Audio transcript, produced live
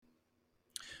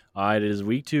All right, it is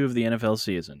week 2 of the NFL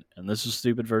season, and this is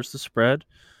Stupid versus the Spread.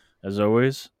 As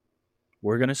always,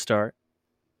 we're going to start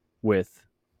with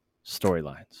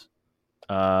storylines.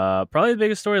 Probably the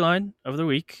biggest storyline of the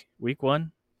week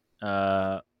 1.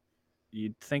 Uh,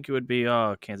 you'd think it would be,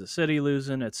 Kansas City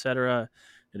losing, etc.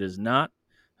 It is not.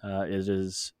 It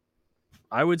is,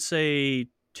 I would say,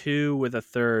 2 with a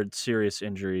third serious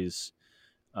injuries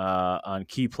on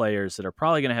key players that are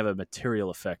probably going to have a material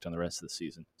effect on the rest of the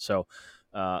season. So,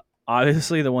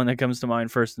 obviously, the one that comes to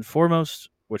mind first and foremost,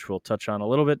 which we'll touch on a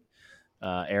little bit,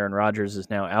 Aaron Rodgers is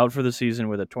now out for the season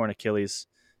with a torn Achilles.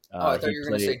 Oh, I thought He you were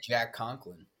going to played. say Jack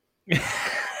Conklin.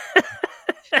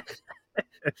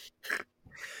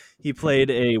 He played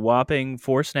a whopping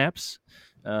 4 snaps.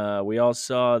 We all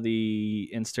saw the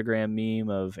Instagram meme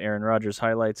of Aaron Rodgers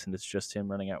highlights, and it's just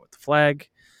him running out with the flag.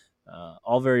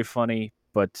 All very funny,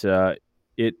 but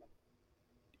it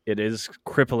it is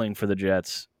crippling for the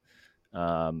Jets.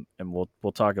 And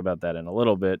we'll talk about that in a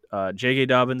little bit. J.K.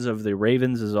 Dobbins of the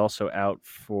Ravens is also out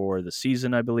for the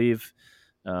season, I believe,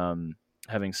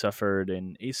 having suffered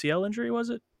an ACL injury. Was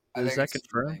it? I Is think that it's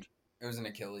confirmed? it was an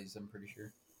Achilles. I'm pretty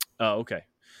sure. Oh, okay.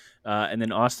 And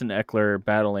then Austin Eckler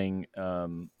battling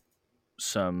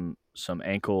some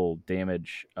ankle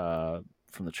damage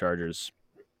from the Chargers.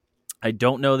 I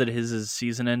don't know that his is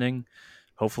season ending.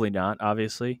 Hopefully not,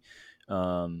 obviously.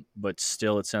 But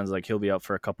still, it sounds like he'll be out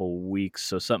for a couple weeks.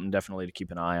 So something definitely to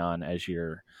keep an eye on as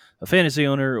you're a fantasy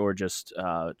owner or just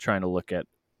trying to look at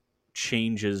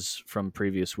changes from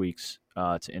previous weeks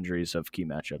to injuries of key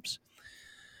matchups.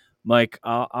 Mike,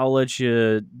 I'll let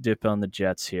you dip on the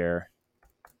Jets here.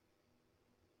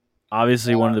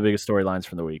 Obviously, one of the biggest storylines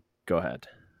from the week. Go ahead.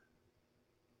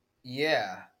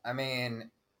 Yeah, I mean,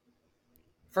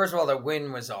 first of all, the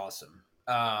win was awesome.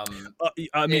 I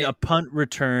mean, It a punt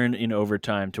return in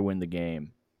overtime to win the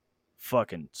game.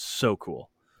 Fucking so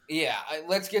cool. yeah.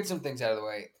 Let's get some things out of the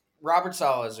way. Robert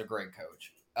Saleh is a great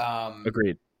coach.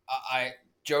 Agreed. I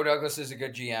Joe Douglas is a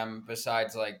good GM.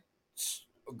 Besides, like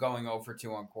going over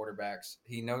 2 on quarterbacks,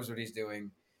 he knows what he's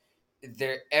doing.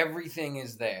 There, everything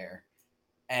is there,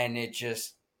 and it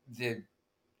just the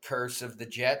curse of the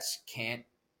Jets can't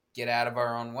get out of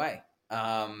our own way.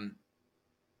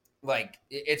 Like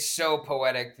it's so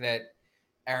poetic that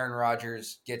Aaron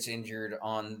Rodgers gets injured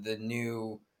on the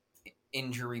new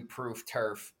injury-proof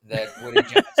turf that Woody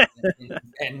Johnson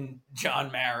and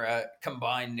John Mara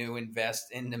combined to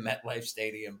invest in the MetLife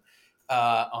Stadium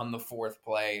on the 4th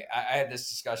play. I had this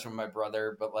discussion with my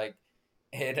brother, but like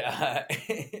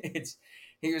it's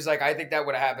he was like, I think that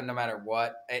would have happened no matter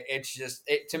what. It's just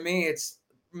to me, it's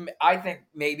I think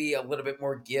maybe a little bit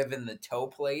more give in the toe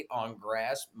plate on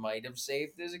grass might have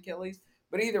saved his Achilles.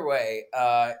 But either way,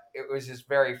 it was just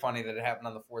very funny that it happened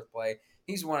on the 4th play.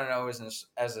 He's 1-0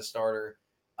 as a starter.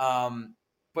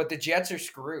 But the Jets are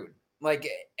screwed. Like,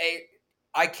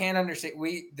 I can't understand.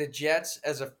 The Jets,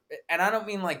 and I don't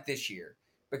mean like this year,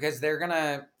 because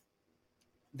they're,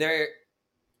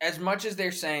 as much as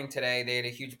they're saying today, they had a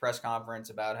huge press conference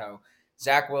about how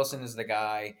Zach Wilson is the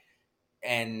guy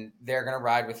and they're going to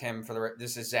ride with him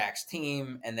this is Zach's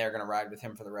team and they're going to ride with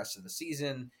him for the rest of the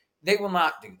season. They will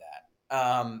not do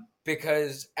that.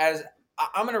 Because as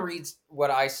I'm going to read what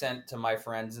I sent to my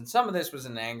friends, and some of this was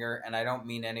in anger, and I don't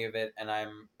mean any of it, and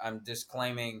I'm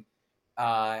disclaiming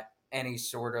any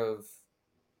sort of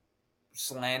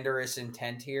slanderous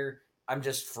intent here. I'm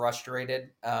just frustrated.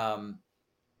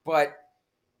 But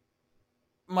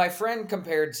my friend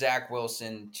compared Zach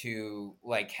Wilson to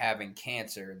like having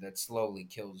cancer that slowly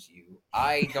kills you.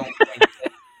 I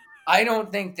don't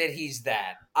think that he's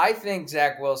that. I think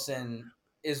Zach Wilson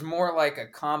is more like a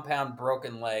compound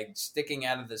broken leg sticking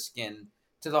out of the skin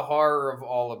to the horror of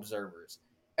all observers.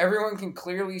 Everyone can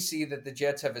clearly see that the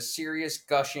Jets have a serious,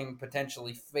 gushing,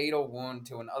 potentially fatal wound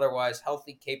to an otherwise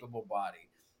healthy, capable body.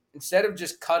 Instead of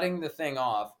just cutting the thing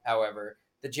off, however,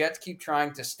 the Jets keep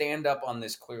trying to stand up on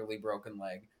this clearly broken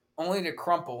leg, only to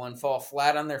crumple and fall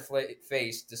flat on their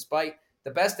face despite the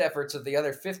best efforts of the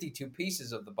other 52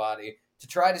 pieces of the body to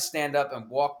try to stand up and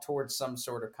walk towards some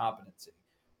sort of competency.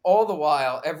 All the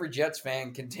while, every Jets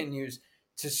fan continues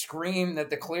to scream that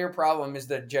the clear problem is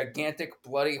the gigantic,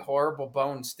 bloody, horrible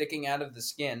bone sticking out of the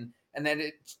skin and that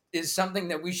it is something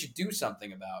that we should do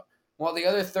something about. While the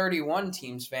other 31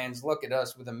 teams fans look at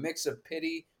us with a mix of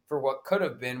pity for what could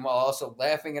have been while also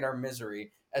laughing at our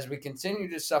misery as we continue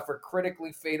to suffer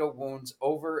critically fatal wounds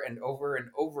over and over and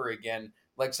over again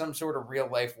like some sort of real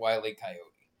life Wile E.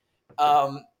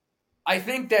 Coyote. I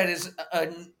think that is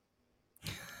a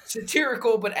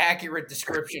satirical but accurate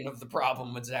description of the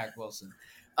problem with Zach Wilson.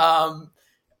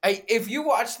 If you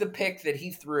watch the pick that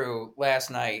he threw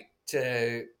last night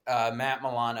to Matt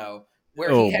Milano,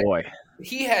 where Oh boy.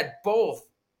 he had both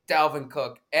Dalvin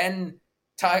Cook and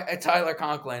Tyler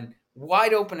Conklin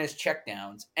wide open as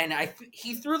checkdowns, and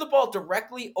he threw the ball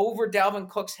directly over Dalvin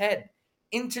Cook's head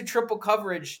into triple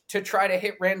coverage to try to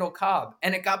hit Randall Cobb,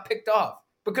 and it got picked off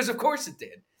because, of course, it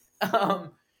did.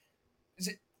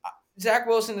 Zach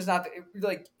Wilson is not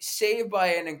like saved by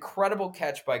an incredible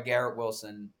catch by Garrett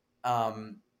Wilson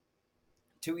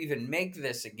to even make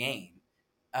this a game.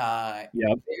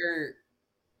 Yep.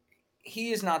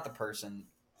 He is not the person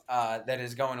that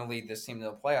is going to lead this team to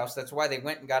the playoffs. That's why they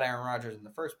went and got Aaron Rodgers in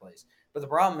the first place. But the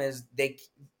problem is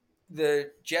the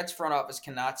Jets front office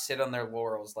cannot sit on their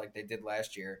laurels like they did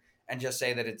last year and just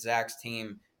say that it's Zach's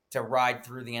team to ride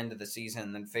through the end of the season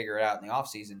and then figure it out in the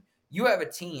offseason. You have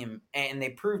a team, and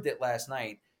they proved it last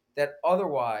night, that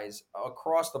otherwise,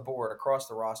 across the board, across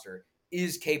the roster,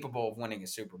 is capable of winning a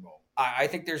Super Bowl. I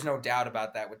think there's no doubt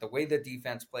about that with the way the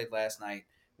defense played last night,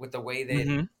 with the way that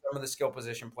some of the skill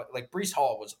position play. Like Breece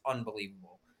Hall was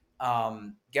unbelievable.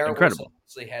 Garrett Wilson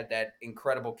obviously had that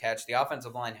incredible catch. The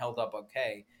offensive line held up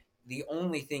okay. The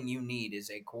only thing you need is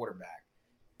a quarterback.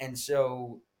 And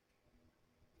so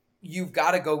you've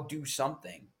got to go do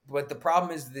something. But the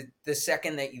problem is that the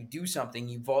second that you do something,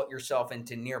 you vault yourself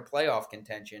into near playoff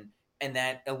contention, and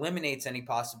that eliminates any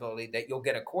possibility that you'll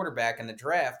get a quarterback in the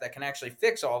draft that can actually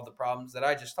fix all of the problems that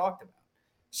I just talked about.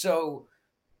 So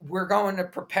we're going to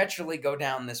perpetually go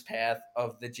down this path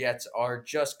of the Jets are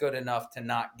just good enough to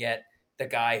not get the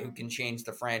guy who can change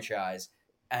the franchise,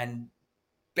 and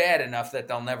bad enough that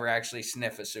they'll never actually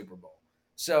sniff a Super Bowl.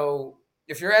 So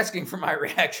if you're asking for my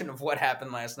reaction of what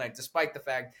happened last night, despite the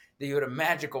fact that you had a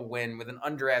magical win with an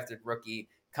undrafted rookie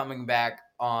coming back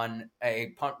on a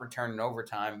punt return in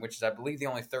overtime, which is, I believe,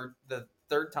 the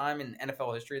third time in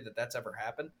NFL history that that's ever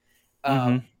happened.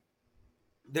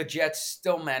 The Jets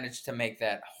still managed to make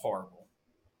that horrible.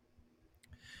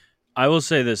 I will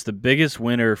say this: the biggest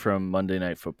winner from Monday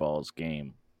Night Football's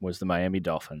game was the Miami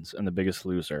Dolphins, and the biggest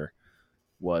loser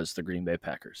was the Green Bay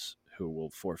Packers, who will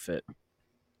forfeit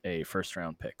a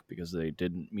first-round pick because they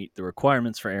didn't meet the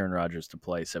requirements for Aaron Rodgers to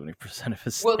play 70% of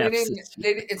his snaps. Well,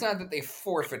 it's not that they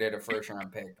forfeited a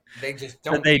first-round pick; they just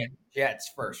don't get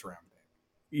Jets first-round pick.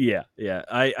 Yeah.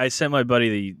 I sent my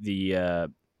buddy the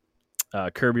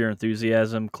Curb Your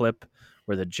Enthusiasm clip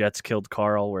where the Jets killed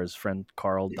Carl, where his friend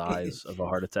Carl dies of a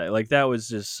heart attack. Like, that was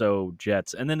just so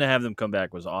Jets. And then to have them come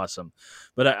back was awesome.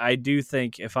 But I do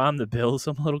think if I'm the Bills,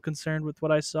 I'm a little concerned with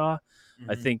what I saw.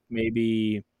 I think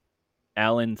maybe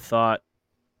Allen thought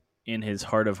in his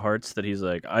heart of hearts that he's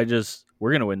like,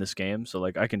 we're going to win this game. So,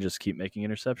 like, I can just keep making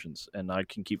interceptions and I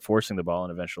can keep forcing the ball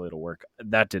and eventually it'll work.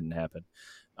 That didn't happen.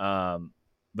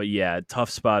 But yeah,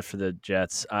 tough spot for the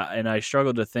Jets. And I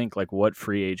struggle to think like what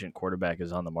free agent quarterback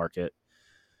is on the market.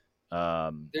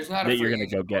 There's not a free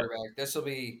agent quarterback. This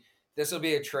will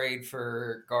be a trade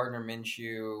for Gardner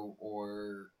Minshew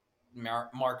or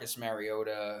Marcus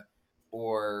Mariota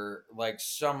or like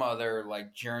some other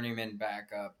like journeyman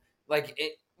backup. Like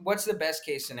what's the best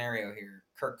case scenario here?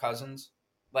 Kirk Cousins?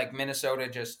 Like Minnesota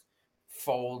just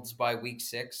folds by week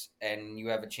 6 and you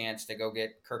have a chance to go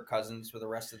get Kirk Cousins for the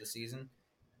rest of the season,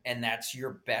 and that's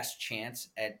your best chance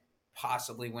at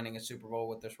possibly winning a Super Bowl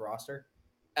with this roster.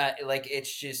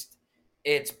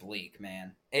 It's bleak,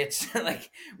 man. It's like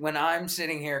when I'm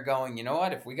sitting here going, you know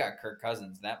what? If we got Kirk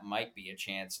Cousins, that might be a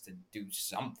chance to do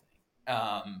something.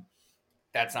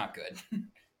 That's not good.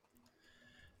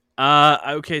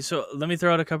 Okay, so let me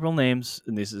throw out a couple of names,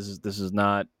 and this is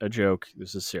not a joke.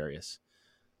 This is serious.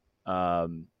 I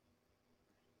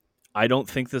don't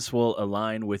think this will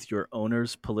align with your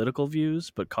owner's political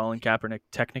views, but Colin Kaepernick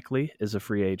technically is a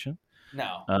free agent.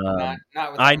 No, not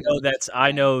with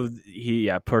I know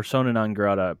he persona non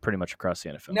grata pretty much across the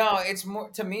NFL. No, it's more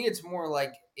to me. It's more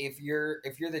like if you're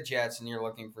the Jets and you're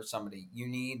looking for somebody,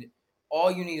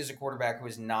 all you need is a quarterback who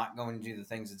is not going to do the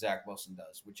things that Zach Wilson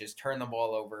does, which is turn the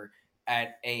ball over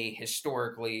at a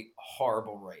historically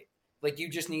horrible rate. Like you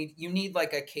need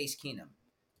like a Case Keenum.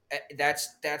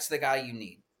 That's the guy you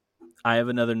need. I have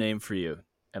another name for you,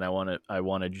 and I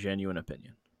want a genuine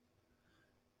opinion.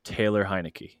 Taylor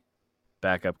Heinicke.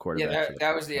 Backup quarterback. Yeah,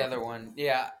 that was the other one.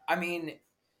 Yeah, I mean,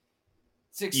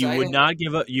 it's exciting.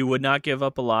 You would not give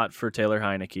up a lot for Taylor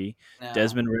Heinicke. No.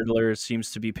 Desmond Riddler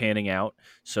seems to be panning out,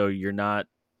 so you're not,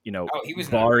 he was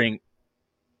barring.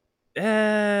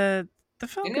 The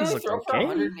Falcons looked throw okay. For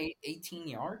 118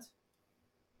 yards.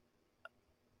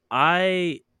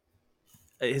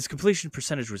 His completion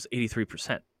percentage was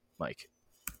 83%, Mike.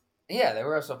 Yeah, they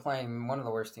were also playing one of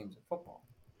the worst teams in football.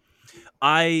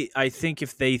 I think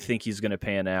if they think he's going to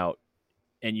pan out,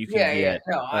 and you can Yeah. get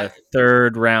No, a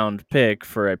third round pick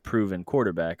for a proven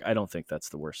quarterback, I don't think that's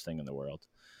the worst thing in the world.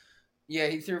 yeah,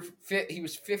 he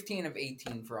was 15 of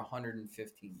 18 for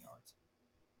 115 yards.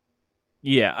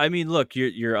 Yeah, I mean, look,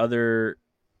 your other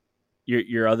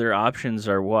options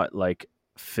are what, like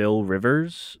Phil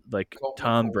Rivers, like Colt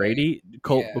Tom McCoy. Brady,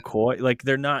 Colt Yeah. McCoy. Like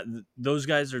they're not; those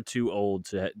guys are too old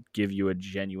to give you a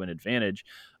genuine advantage.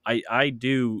 I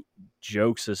do,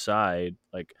 jokes aside,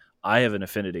 like I have an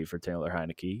affinity for Taylor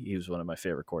Heineke. He was one of my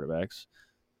favorite quarterbacks.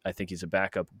 I think he's a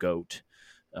backup goat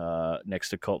next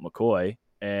to Colt McCoy,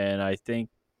 and I think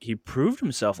he proved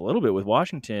himself a little bit with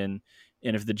Washington.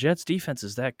 And if the Jets defense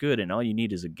is that good, and all you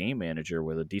need is a game manager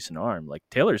with a decent arm, like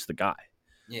Taylor's the guy.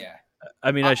 Yeah.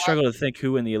 I mean, I, I I, struggle to think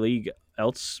who in the league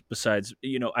else besides,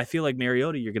 I feel like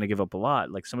Mariota, you're going to give up a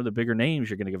lot. Like some of the bigger names,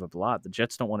 you're going to give up a lot. The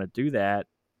Jets don't want to do that,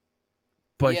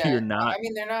 but yeah. you're No, not. I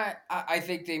mean, they're not. I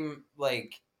think they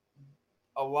like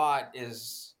a lot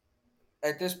is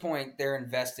at this point they're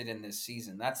invested in this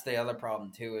season. That's the other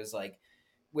problem too. Is like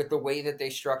with the way that they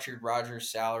structured Rodgers'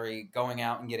 salary, going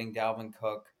out and getting Dalvin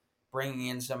Cook, bringing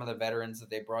in some of the veterans that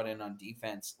they brought in on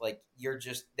defense. Like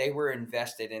they were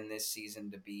invested in this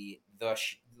season to be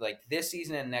like this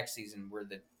season and next season were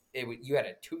you had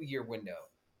a 2-year window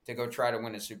to go try to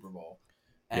win a Super Bowl,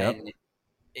 Yep. and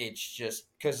it's just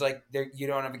because like you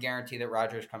don't have a guarantee that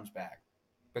Rodgers comes back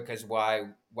because why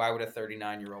would a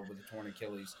 39-year-old with a torn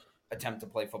Achilles attempt to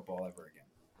play football ever again?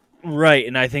 Right.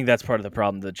 And I think that's part of the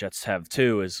problem the Jets have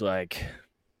too is like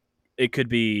it could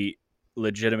be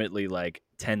legitimately like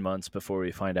 10 months before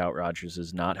we find out Rodgers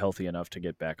is not healthy enough to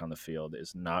get back on the field,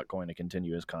 is not going to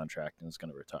continue his contract, and is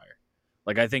going to retire.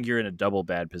 Like, I think you're in a double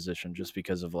bad position just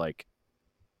because of like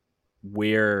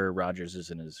where Rodgers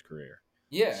is in his career.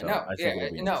 Yeah, So no, I think yeah,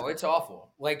 it'll be no, interesting. it's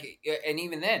awful. Like, and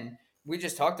even then, we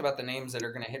just talked about the names that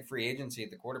are going to hit free agency at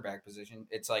the quarterback position.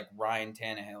 It's like Ryan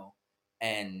Tannehill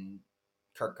and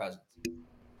Kirk Cousins.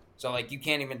 So, like, you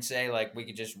can't even say like we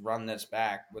could just run this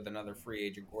back with another free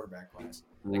agent quarterback class.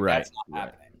 Like, Right, that's not right.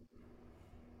 happening.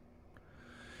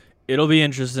 It'll be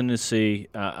interesting to see.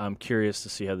 I'm curious to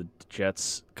see how the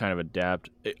Jets kind of adapt.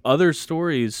 Other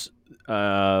stories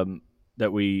that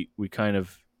we kind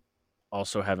of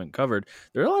also haven't covered.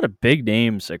 There are a lot of big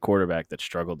names at quarterback that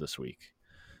struggled this week.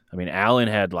 I mean, Allen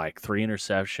had like 3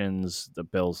 interceptions. The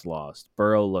Bills lost.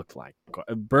 Burrow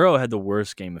had the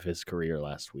worst game of his career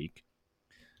last week.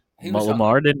 He was hung.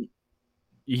 Lamar didn't.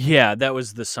 Yeah, that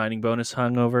was the signing bonus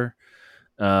hungover.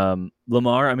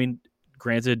 Lamar, I mean,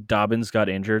 granted, Dobbins got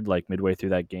injured like midway through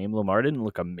that game. Lamar didn't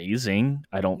look amazing,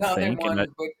 I don't No, they think. And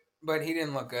won, but he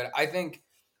didn't look good. I think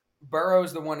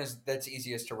Burrow's the one that's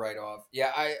easiest to write off.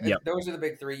 Yeah, yeah, those are the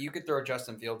big three. You could throw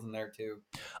Justin Fields in there too.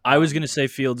 I was going to say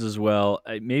Fields as well.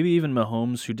 Maybe even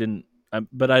Mahomes, who didn't,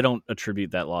 but I don't attribute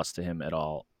that loss to him at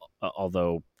all.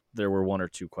 Although there were one or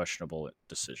two questionable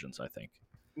decisions, I think.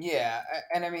 Yeah,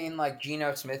 and I mean, like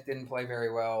Geno Smith didn't play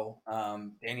very well.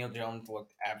 Daniel Jones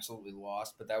looked absolutely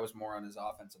lost, but that was more on his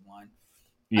offensive line.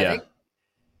 I Yeah, think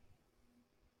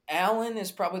Allen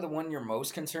is probably the one you're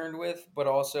most concerned with, but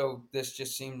also this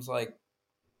just seems like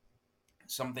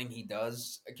something he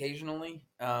does occasionally.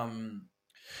 So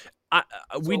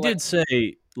we like, did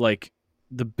say like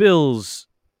the Bills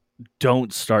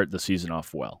don't start the season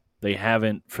off well. They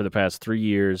haven't for the past 3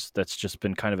 years. That's just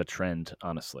been kind of a trend,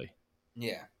 honestly.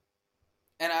 yeah,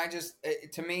 and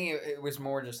to me, it was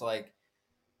more just like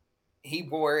he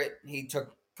bore it. He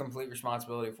took complete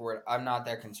responsibility for it. I'm not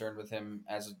that concerned with him,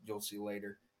 as you'll see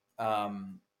later.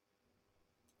 Um,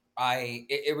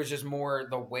 it was just more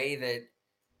the way that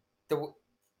the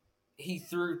he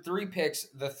threw 3 picks.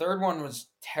 The third one was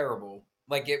terrible.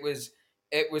 Like it was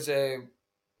a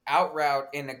out route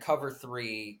in a cover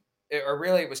 3, or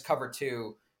really it was cover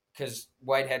 2 because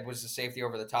Whitehead was the safety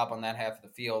over the top on that half of the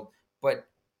field. But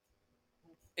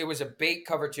it was a bait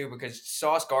cover 2 because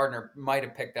Sauce Gardner might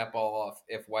have picked that ball off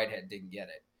if Whitehead didn't get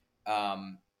it.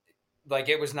 Like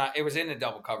it was not. It was in a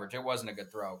double coverage. It wasn't a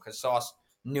good throw because Sauce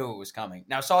knew it was coming.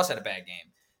 Now Sauce had a bad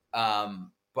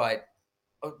game, but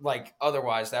like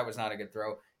otherwise that was not a good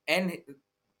throw. And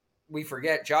we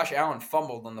forget Josh Allen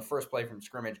fumbled on the first play from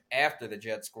scrimmage after the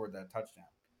Jets scored that touchdown.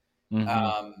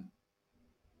 Mm-hmm.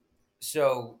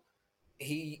 So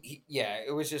yeah,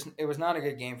 it was not a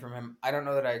good game from him. I don't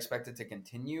know that I expected to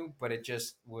continue, but it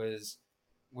just was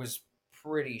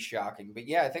pretty shocking. But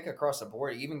yeah, I think across the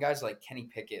board, even guys like Kenny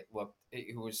Pickett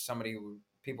who was somebody who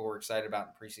people were excited about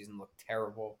in preseason, looked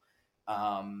terrible.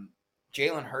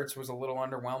 Jalen Hurts was a little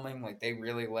underwhelming. Like they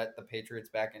really let the Patriots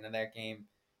back into that game.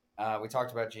 We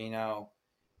talked about Geno.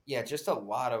 Yeah, just a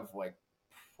lot of like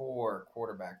poor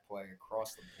quarterback play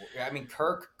across the board. I mean,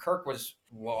 Kirk was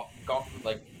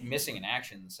like missing in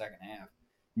action in the second half.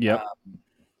 Yep.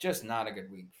 Just not a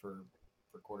good week for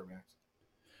quarterbacks.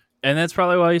 And that's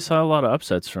probably why you saw a lot of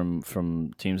upsets from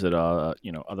teams that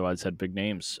otherwise had big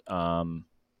names.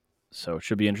 So it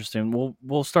should be interesting.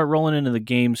 We'll start rolling into the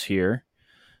games here,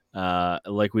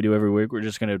 like we do every week. We're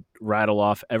just going to rattle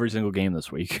off every single game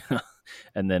this week,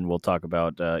 and then we'll talk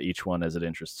about each one as it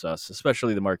interests us,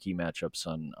 especially the marquee matchups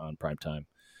on prime time.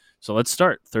 So let's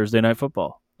start Thursday Night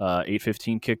Football.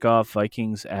 8:15 kickoff.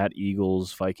 Vikings at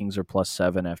Eagles. Vikings are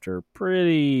 +7 after a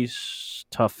pretty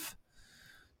tough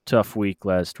week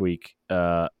last week.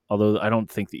 Although I don't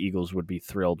think the Eagles would be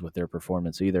thrilled with their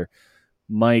performance either.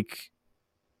 Mike,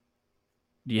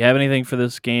 do you have anything for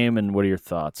this game, and what are your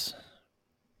thoughts?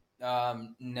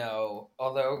 No.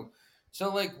 Although,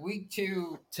 so like week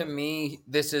 2, to me,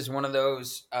 this is one of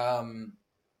those law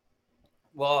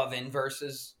of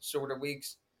inverses sort of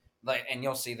weeks. Like, and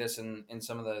you'll see this in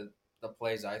some of the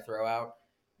plays I throw out.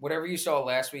 Whatever you saw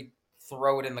last week,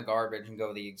 throw it in the garbage and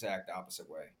go the exact opposite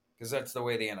way, because that's the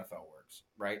way the NFL works,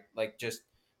 right? Like, just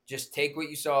take what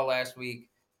you saw last week,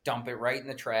 dump it right in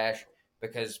the trash,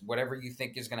 because whatever you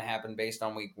think is going to happen based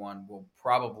on week 1 will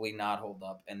probably not hold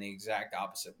up, and the exact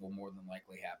opposite will more than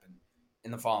likely happen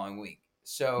in the following week.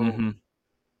 So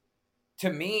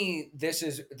to me, this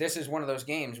is one of those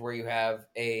games where you have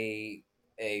a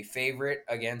favorite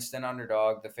against an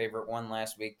underdog. The favorite won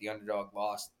last week. The underdog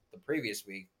lost the previous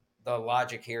week. The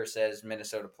logic here says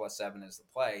Minnesota +7 is the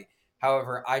play.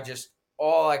 However,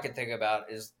 all I could think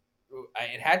about is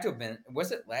it had to have been,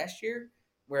 was it last year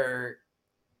where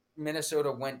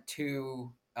Minnesota went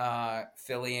to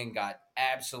Philly and got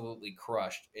absolutely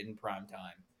crushed in prime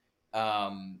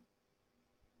time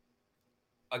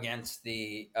against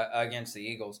the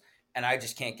Eagles, and I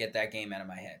just can't get that game out of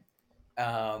my head.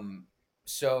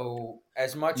 So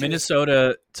as much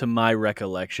Minnesota, to my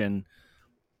recollection,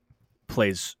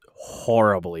 plays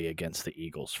horribly against the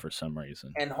Eagles for some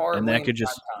reason, and horribly that in could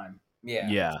just prime time,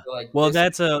 yeah. So like Well,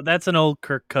 this, that's an old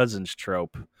Kirk Cousins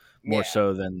trope more yeah,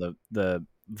 so than the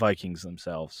Vikings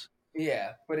themselves.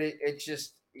 yeah. But it's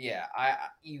just, yeah.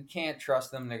 You can't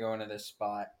trust them to go into this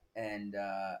spot and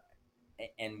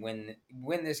win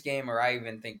this game, or I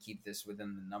even think keep this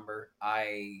within the number.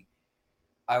 I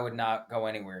would not go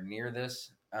anywhere near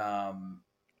this. I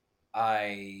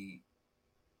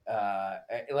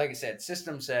like I said,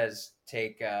 system says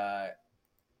take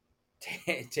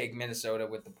take Minnesota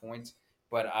with the points,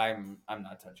 but I'm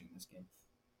not touching this game.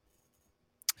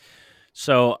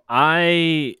 So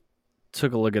I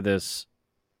took a look at this,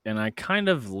 and I kind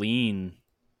of lean,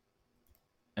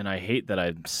 and I hate that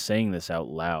I'm saying this out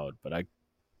loud, but I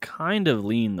kind of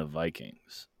lean the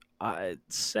Vikings.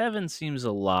 7 seems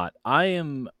a lot. I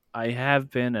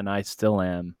have been, and I still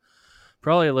am,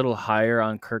 probably a little higher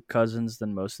on Kirk Cousins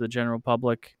than most of the general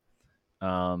public.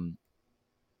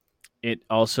 It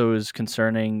also is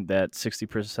concerning that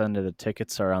 60% of the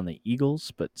tickets are on the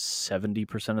Eagles, but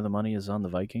 70% of the money is on the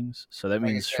Vikings. So that Like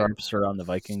I means said, sharps are on the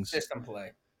Vikings. system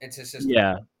play. It's a system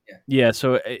Yeah. play. Yeah. Yeah.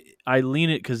 So I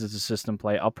lean it because it's a system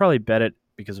play. I'll probably bet it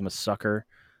because I'm a sucker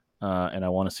and I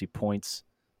want to see points,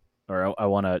 or I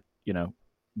want to,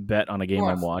 bet on a game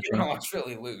I'm You watching. want to watch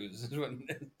Philly lose.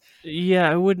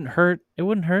 Yeah, it wouldn't hurt. It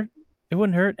wouldn't hurt. It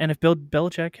wouldn't hurt. And if Bill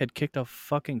Belichick had kicked a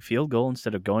fucking field goal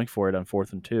instead of going for it on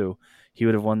 4th and 2, he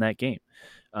would have won that game.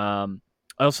 I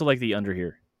also like the under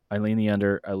here. I lean the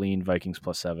under. I lean Vikings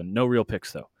 +7. No real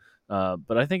picks though.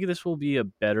 But I think this will be a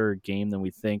better game than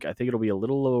we think. I think it'll be a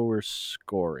little lower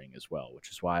scoring as well,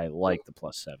 which is why I like the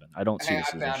 +7. I don't see Hey,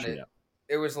 this I as a found it. shootout.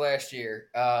 It was last year.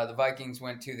 The Vikings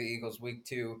went to the Eagles week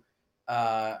 2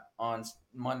 on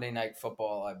Monday Night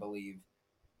Football, I believe,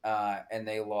 and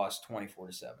they lost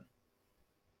 24-7.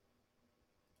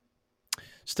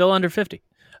 Still under 50.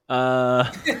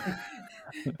 That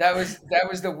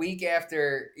was the week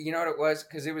after. You know what it was?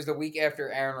 Because it was the week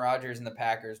after Aaron Rodgers and the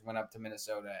Packers went up to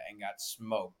Minnesota and got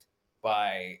smoked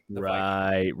by the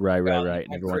Vikings. Right. And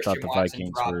When everyone thought Christian the Watson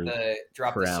Vikings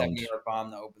dropped were the crowned. 70-yard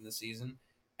bomb to open the season,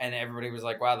 and everybody was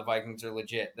like, "Wow, the Vikings are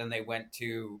legit." Then they went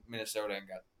to Minnesota and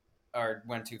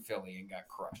went to Philly and got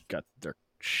crushed. Got their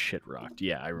shit rocked.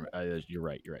 Yeah, you're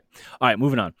right. All right,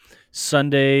 moving on.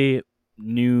 Sunday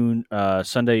noon,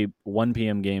 Sunday 1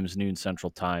 p.m. games, noon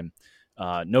Central Time.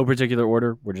 No particular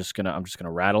order. I'm just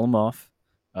gonna rattle them off,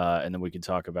 and then we can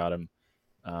talk about them.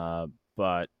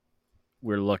 But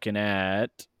we're looking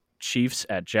at Chiefs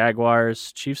at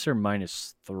Jaguars. Chiefs are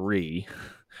 -3.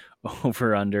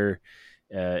 Over under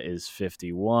is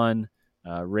 51.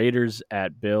 Raiders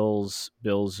at Bills.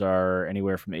 Bills are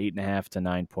anywhere from 8.5 to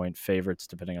 9-point favorites,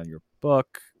 depending on your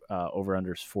book.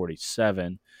 Over-unders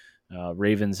 47.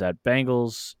 Ravens at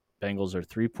Bengals. Bengals are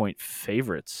 3-point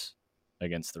favorites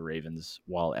against the Ravens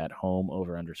while at home.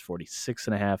 Over-unders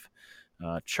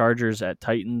 46.5. Chargers at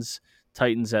Titans.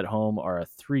 Titans at home are a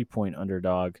 3-point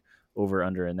underdog.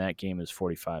 Over-under in that game is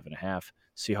 45.5.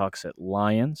 Seahawks at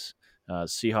Lions.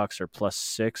 Seahawks are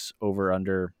 +6.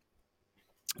 Over-under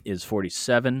is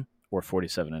 47 or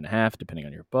 47.5, depending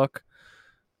on your book.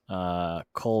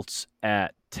 Colts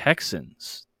at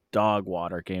Texans. Dog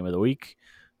water game of the week,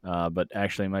 but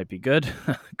actually might be good.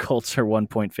 Colts are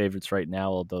 1-point favorites right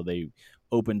now, although they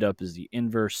opened up as the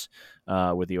inverse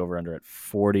with the over-under at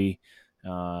 40.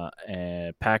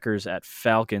 And Packers at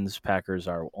Falcons. Packers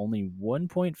are only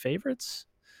 1-point favorites.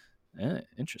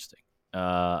 Interesting.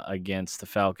 Against the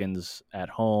Falcons at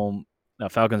home.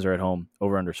 Falcons are at home.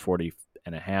 Over-under is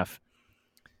 40.5.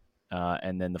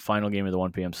 And then the final game of the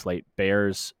 1 p.m. slate,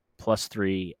 Bears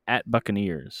 +3 at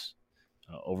Buccaneers.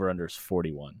 Over-under is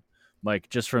 41. Mike,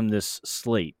 just from this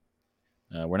slate,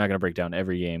 we're not going to break down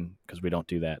every game because we don't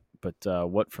do that. But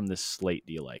what from this slate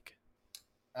do you like?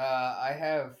 I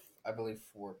have, I believe,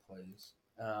 4 plays.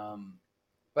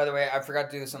 By the way, I forgot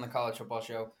to do this on the college football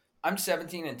show. I'm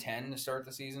 17-10 to start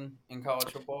the season in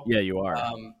college football. Yeah, you are.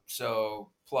 So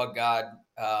plug God.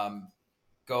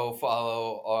 Go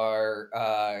follow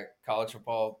our college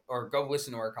football, or go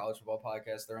listen to our college football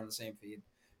podcast. They're on the same feed.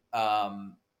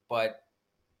 But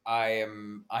I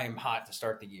am hot to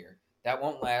start the year. That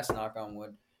won't last, knock on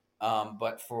wood.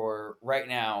 But for right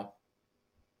now,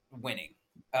 winning.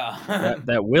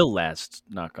 That will last,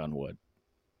 knock on wood.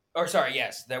 Or sorry,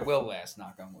 yes, that will last,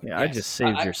 knock on wood. Yeah, yes. I just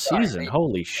saved your season.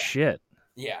 Holy shit.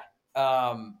 Yeah.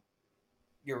 I'm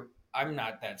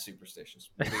not that superstitious.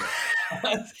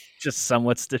 Just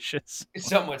somewhat stitious.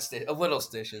 A little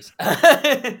stitious.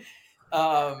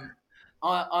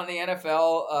 On the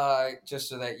NFL, just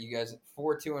so that you guys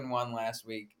 4-2-1 last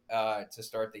week to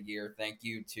start the year. Thank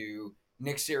you to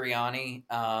Nick Sirianni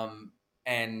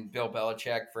and Bill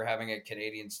Belichick for having a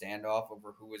Canadian standoff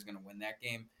over who was going to win that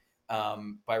game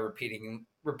by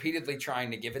repeatedly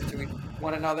trying to give it to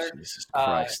one another. Jesus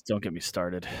Christ! Don't get me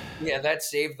started. Yeah, that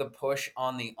saved the push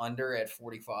on the under at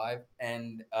 45,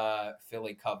 and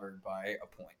Philly covered by a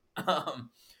point.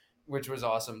 Which was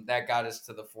awesome. That got us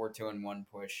to the 4-2-1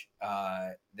 push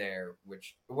there,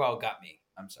 which got me.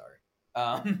 I'm sorry.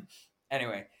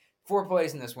 Anyway, 4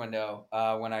 plays in this window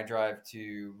when I drive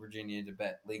to Virginia to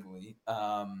bet legally.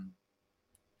 I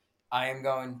am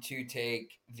going to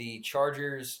take the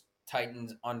Chargers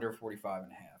Titans under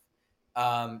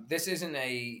 45.5. This isn't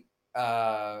a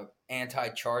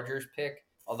anti-Chargers pick,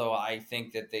 although I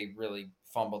think that they really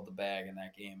fumbled the bag in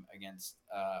that game against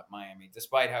Miami.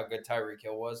 Despite how good Tyreek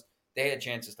Hill was, they had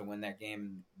chances to win that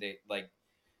game. They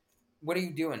what are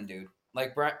you doing, dude?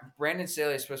 Like, Brandon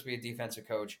Staley is supposed to be a defensive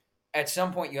coach. At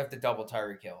some point, you have to double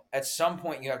Tyreek Hill. At some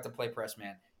point, you have to play press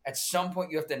man. At some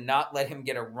point, you have to not let him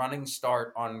get a running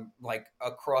start on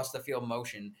across the field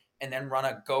motion and then run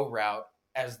a go route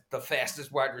as the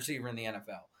fastest wide receiver in the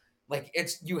NFL.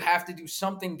 You have to do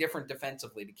something different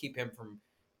defensively to keep him from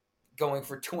going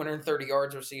for 230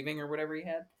 yards receiving or whatever he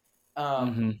had.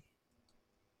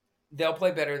 They'll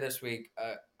play better this week.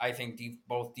 I think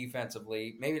both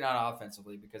defensively, maybe not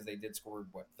offensively, because they did score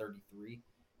 33.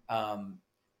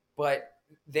 But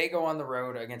they go on the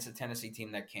road against a Tennessee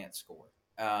team that can't score.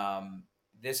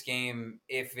 This game,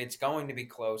 if it's going to be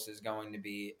close, is going to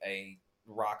be a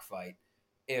rock fight.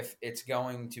 If it's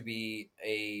going to be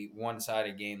a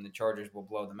one-sided game, the Chargers will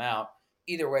blow them out.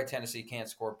 Either way, Tennessee can't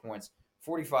score points.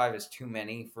 45 is too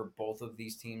many for both of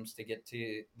these teams to get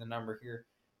to the number here.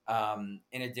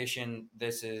 In addition,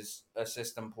 this is a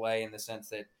system play in the sense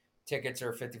that tickets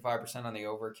are 55% on the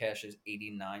over, cash is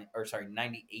 98%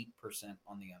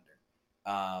 on the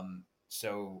under.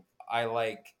 So I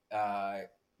like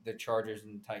the Chargers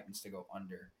and Titans to go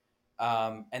under.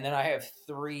 And then I have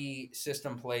 3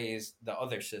 system plays, the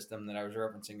other system that I was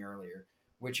referencing earlier,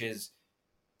 which is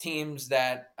teams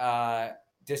that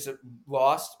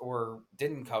lost or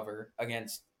didn't cover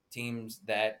against teams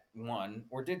that won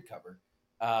or did cover.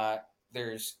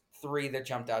 There's 3 that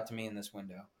jumped out to me in this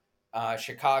window.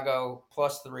 Chicago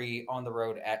 +3 on the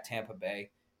road at Tampa Bay.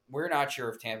 We're not sure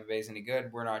if Tampa Bay is any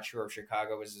good. We're not sure if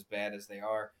Chicago is as bad as they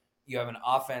are. You have an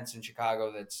offense in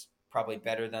Chicago that's probably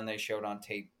better than they showed on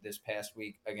tape this past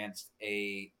week against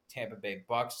a Tampa Bay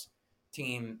Bucks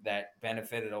team that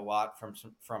benefited a lot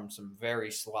from some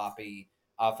very sloppy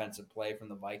offensive play from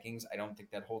the Vikings. I don't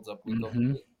think that holds up week over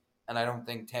week, and I don't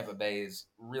think Tampa Bay is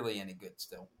really any good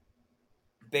still.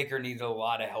 Baker needed a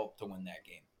lot of help to win that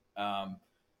game.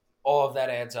 All of that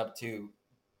adds up to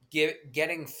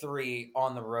getting 3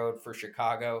 on the road for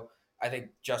Chicago. I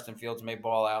think Justin Fields may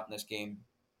ball out in this game.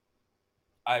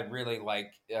 I really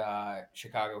like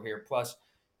Chicago here. Plus,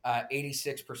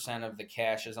 86% of the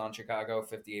cash is on Chicago,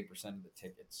 58% of the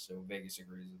tickets. So Vegas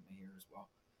agrees with me here as well.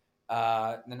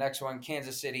 The next one,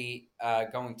 Kansas City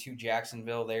going to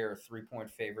Jacksonville. They are a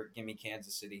 3-point favorite. Give me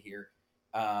Kansas City here.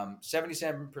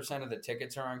 77% of the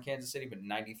tickets are on Kansas City, but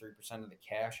 93% of the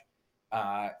cash.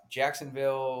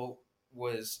 Jacksonville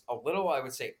was a little, I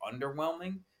would say,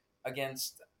 underwhelming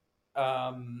against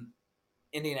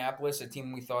Indianapolis, a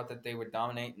team we thought that they would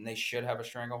dominate, and they should have a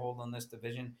stranglehold on this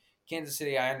division. Kansas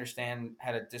City, I understand,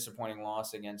 had a disappointing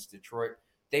loss against Detroit.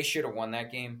 They should have won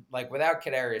that game. Like, without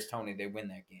Kadarius Toney, they win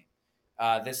that game.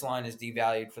 This line is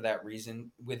devalued for that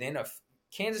reason.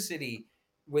 Kansas City,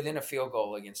 within a field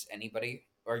goal against anybody,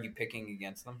 are you picking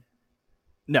against them?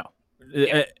 No.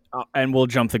 Yeah. And we'll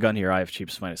jump the gun here. I have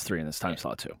Chiefs -3 in this time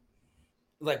slot too.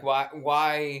 Like,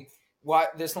 why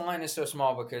this line is so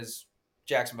small? Because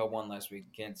Jacksonville won last week,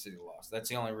 Kansas City lost. That's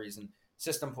the only reason.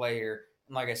 System play here.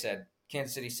 And like I said,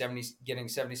 Kansas City getting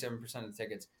 77% of the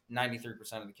tickets,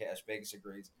 93% of the cash. Vegas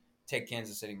agrees. Take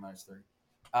Kansas City -3.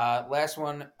 Last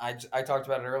one, I talked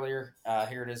about it earlier.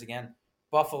 Here it is again.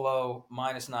 Buffalo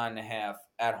 -9.5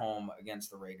 at home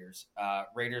against the Raiders.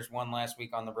 Raiders won last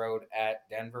week on the road at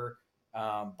Denver.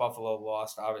 Buffalo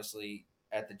lost, obviously,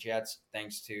 at the Jets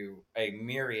thanks to a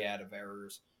myriad of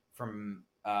errors from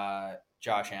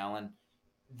Josh Allen.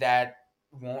 That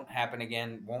won't happen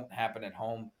again, won't happen at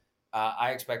home.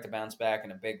 I expect to bounce back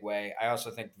in a big way. I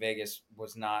also think Vegas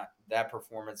was not that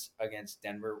performance against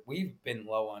Denver. We've been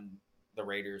low on the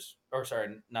Raiders, or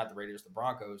sorry, not the Raiders, the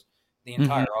Broncos, the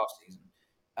entire offseason.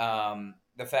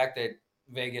 The fact that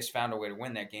Vegas found a way to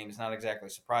win that game is not exactly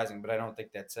surprising, but I don't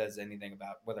think that says anything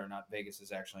about whether or not Vegas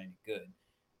is actually any good.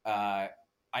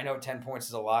 I know 10 points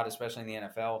is a lot, especially in the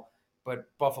NFL,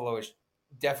 but Buffalo has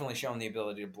definitely shown the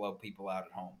ability to blow people out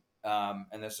at home.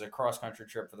 And this is a cross-country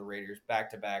trip for the Raiders,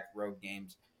 back-to-back road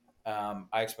games.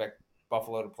 I expect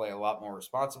Buffalo to play a lot more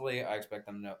responsibly. I expect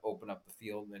them to open up the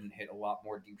field and hit a lot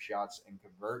more deep shots and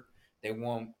convert. They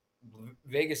won't.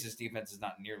 Vegas's defense is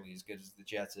not nearly as good as the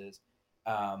Jets is.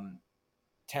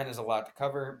 10 is a lot to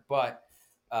cover, but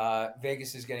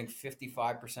Vegas is getting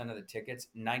 55% of the tickets.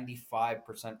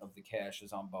 95% of the cash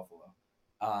is on Buffalo.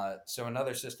 So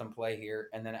another system play here.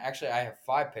 And then actually I have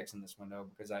 5 picks in this window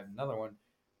because I have another one.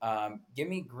 Give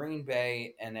me Green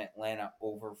Bay and Atlanta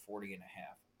over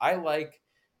 40.5. I like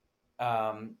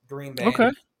Green Bay in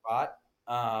the spot.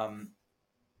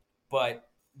 But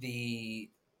the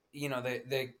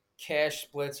cash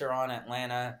splits are on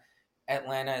Atlanta.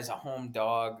 Atlanta is a home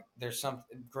dog.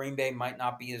 Green Bay might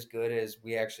not be as good as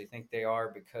we actually think they are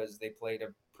because they played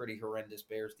a pretty horrendous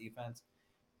Bears defense.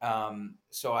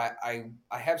 So I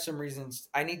have some reasons.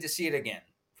 I need to see it again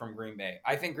from Green Bay.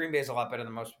 I think Green Bay is a lot better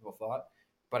than most people thought,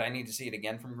 but I need to see it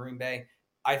again from Green Bay.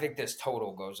 I think this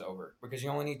total goes over because you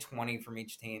only need 20 from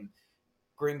each team.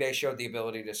 Green Bay showed the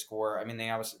ability to score. I mean,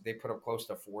 they put up close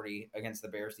to 40 against the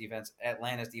Bears defense.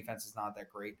 Atlanta's defense is not that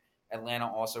great.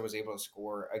 Atlanta also was able to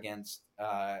score against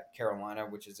Carolina,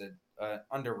 which is a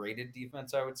underrated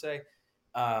defense, I would say.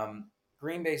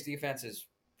 Green Bay's defense is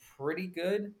pretty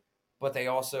good, but they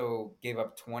also gave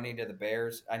up 20 to the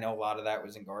Bears. I know a lot of that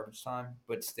was in garbage time,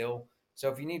 but still. So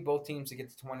if you need both teams to get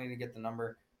to 20 to get the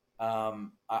number,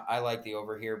 I like the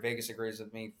over here. Vegas agrees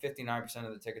with me. 59%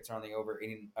 of the tickets are on the over.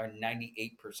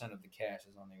 98% of the cash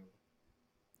is on the over.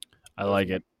 I like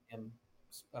it.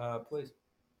 Please.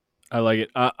 I like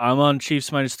it. I'm on Chiefs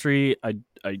 -3.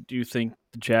 I do think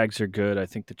the Jags are good. I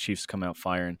think the Chiefs come out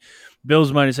firing.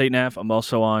 Bills -8.5. I'm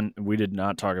also on. We did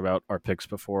not talk about our picks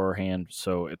beforehand,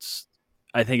 so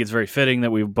I think it's very fitting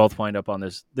that we both wind up on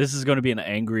this. This is going to be an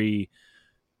angry,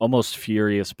 almost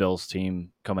furious Bills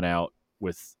team coming out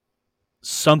with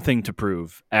something to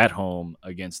prove at home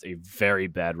against a very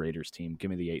bad Raiders team. Give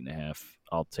me the 8.5.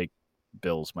 I'll take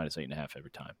Bills -8.5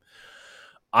 every time.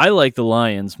 I like the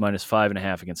Lions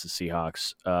 -5.5 against the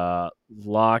Seahawks.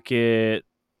 Lockett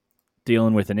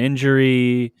dealing with an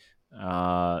injury.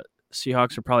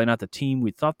 Seahawks are probably not the team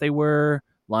we thought they were.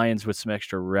 Lions with some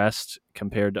extra rest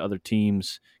compared to other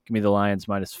teams. Give me the Lions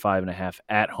 -5.5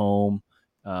 at home.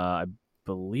 I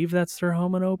believe that's their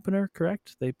home and opener,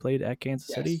 correct? They played at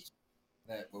Kansas City.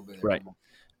 That will be right.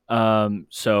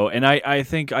 I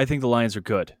think the Lions are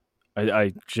good.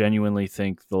 I genuinely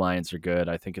think the Lions are good.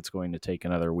 I think it's going to take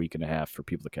another week and a half for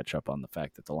people to catch up on the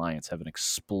fact that the Lions have an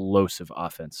explosive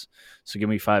offense. So give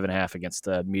me 5.5 against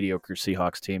the mediocre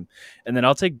Seahawks team. And then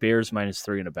I'll take Bears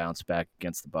 -3 and a bounce back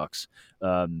against the Bucs.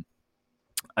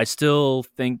 I still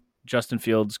think Justin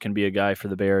Fields can be a guy for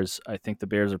the Bears. I think the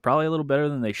Bears are probably a little better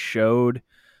than they showed.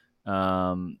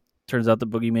 Turns out the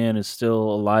boogeyman is still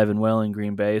alive and well in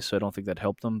Green Bay, so I don't think that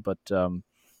helped them. But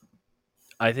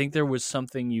I think there was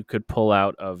something you could pull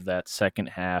out of that second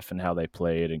half and how they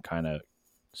played and kind of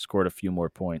scored a few more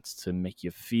points to make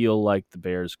you feel like the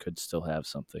Bears could still have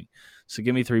something. So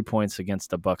give me 3 points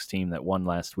against a Bucks team that won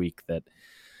last week that,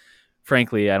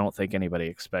 frankly, I don't think anybody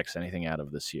expects anything out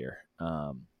of this year.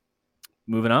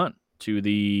 Moving on to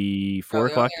the No, 4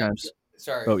 o'clock times.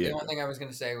 Oh, yeah. the only thing I was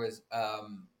going to say was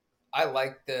I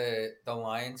like the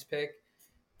Lions pick.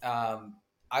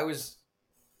 I was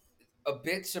a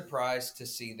bit surprised to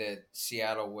see that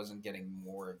Seattle wasn't getting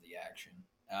more of the action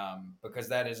because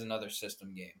that is another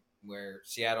system game where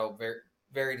Seattle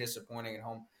very disappointing at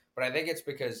home. But I think it's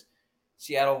because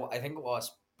Seattle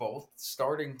lost both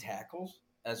starting tackles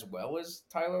as well as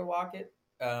Tyler Lockett,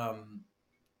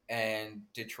 and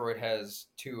Detroit has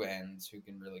two ends who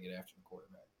can really get after the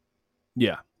quarterback.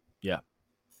 Yeah. Yeah.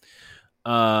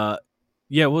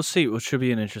 Yeah, we'll see. It should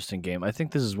be an interesting game. I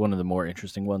think this is one of the more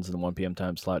interesting ones in the 1 p.m.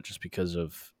 time slot just because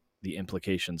of the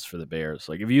implications for the Bears.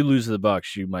 Like, if you lose to the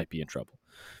Bucks, you might be in trouble.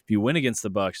 If you win against the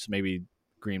Bucks, maybe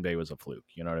Green Bay was a fluke.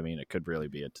 You know what I mean? It could really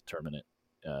be a determinant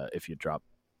if you drop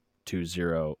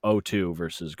 2-0, 0-2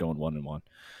 versus going 1-1.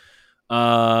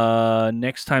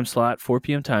 Next time slot, 4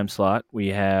 p.m. time slot, we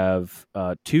have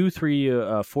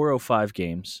 4:05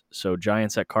 games. So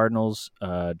Giants at Cardinals.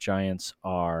 Giants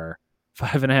are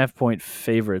 5.5-point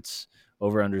favorites.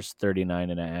 Over unders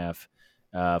 39.5.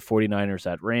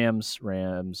 49ers at Rams.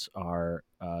 Rams are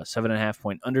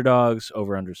 7.5-point underdogs.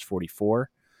 Over unders 44.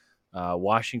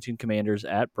 Washington Commanders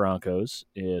at Broncos.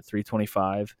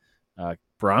 325.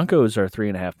 Broncos are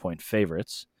 3.5-point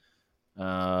favorites.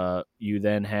 You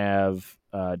then have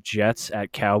Jets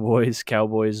at Cowboys.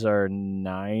 Cowboys are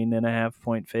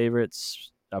 9.5-point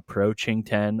favorites, approaching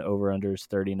 10. Over unders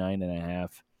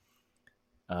 39.5.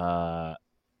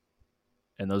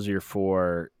 And those are your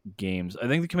 4 games. I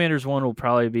think the Commanders one will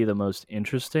probably be the most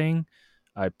interesting.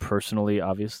 I personally,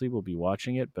 obviously, will be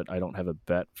watching it, but I don't have a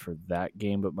bet for that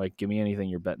game. But Mike, give me anything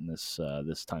you're betting this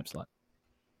time slot.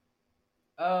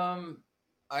 I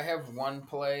have one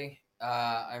play.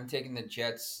 I'm taking the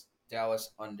Jets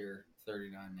Dallas under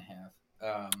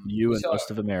 39.5. You and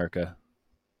most of America.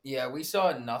 Yeah, we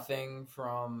saw nothing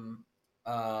from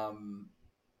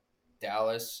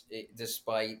Dallas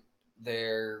despite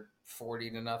their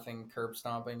 40-0 curb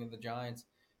stomping of the Giants.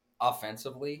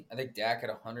 Offensively, I think Dak had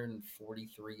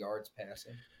 143 yards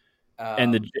passing.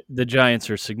 And the Giants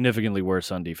are significantly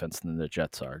worse on defense than the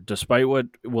Jets are. Despite what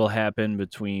will happen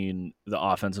between the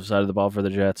offensive side of the ball for the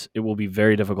Jets, it will be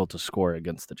very difficult to score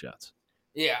against the Jets.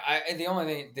 Yeah, the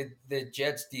only thing the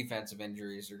Jets' defensive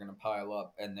injuries are going to pile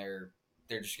up, and they're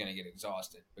just going to get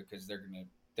exhausted because they're going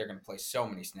to play so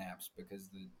many snaps because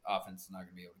the offense is not going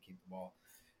to be able to keep the ball.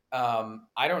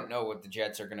 I don't know what the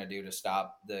Jets are going to do to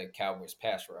stop the Cowboys'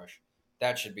 pass rush.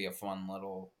 That should be a fun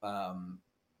little.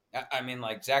 I mean,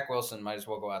 like Zach Wilson might as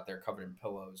well go out there covered in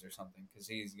pillows or something because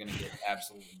he's going to get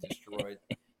absolutely destroyed.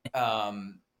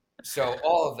 So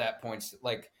all of that points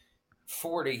like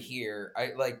 40 here.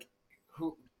 I like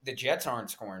who the Jets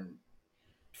aren't scoring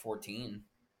 14.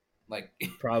 Like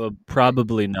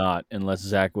Probably not, unless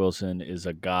Zach Wilson is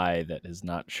a guy that has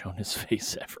not shown his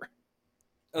face ever.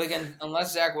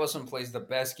 Unless Zach Wilson plays the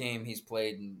best game he's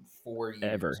played in 4 years.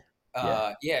 Ever.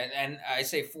 Yeah, and I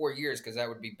say 4 years because that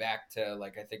would be back to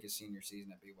like I think his senior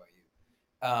season at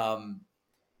BYU.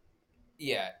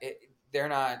 Yeah, they're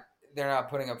not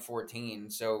putting up 14,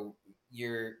 so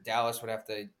your Dallas would have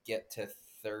to get to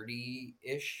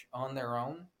 30-ish on their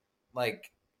own.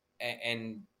 Like,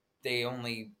 and they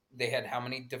had how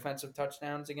many defensive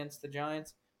touchdowns against the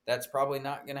Giants? That's probably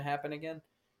not going to happen again.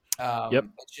 Yep.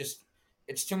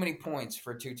 It's too many points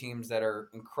for two teams that are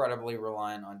incredibly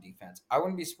reliant on defense. I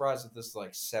wouldn't be surprised if this is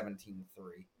like 17-3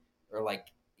 or like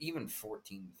even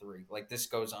 14-3. Like this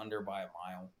goes under by a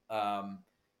mile.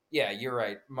 Yeah, you're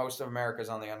right. Most of America's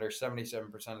on the under.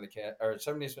 77% of the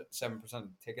 77% of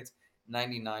the tickets,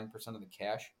 99% of the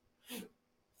cash.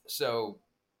 So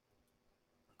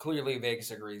clearly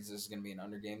Vegas agrees this is going to be an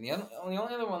under game. The only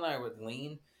other one that I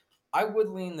would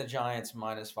lean the Giants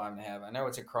minus 5.5. I know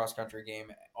it's a cross country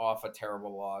game off a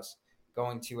terrible loss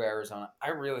going to Arizona. I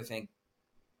really think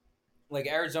like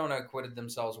Arizona acquitted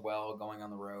themselves well going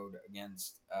on the road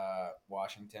against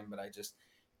Washington, but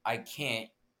I can't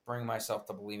bring myself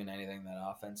to believe in anything that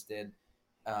offense did.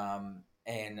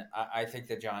 And I think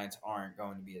the Giants aren't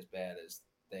going to be as bad as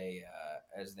they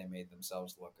made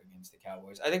themselves look against the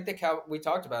Cowboys. I think we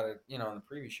talked about it, in the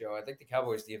previous show. I think the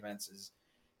Cowboys defense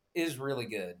is really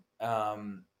good.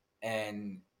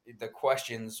 And the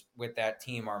questions with that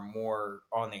team are more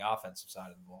on the offensive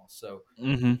side of the ball. So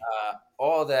Hmm.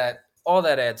 all that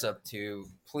adds up to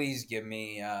please give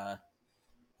me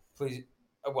please.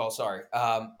 Well, sorry,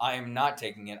 I am not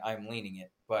taking it. I'm leaning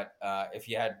it. But if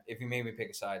you made me pick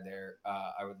a side there,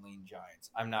 I would lean Giants.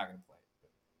 I'm not going to play it.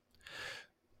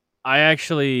 I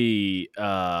actually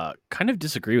kind of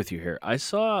disagree with you here. I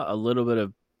saw a little bit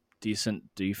of decent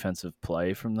defensive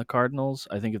play from the Cardinals.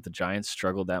 I think if the Giants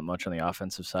struggled that much on the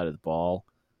offensive side of the ball,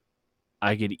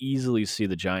 I could easily see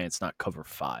the Giants not cover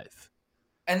 5.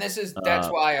 And Uh,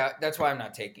 that's why I'm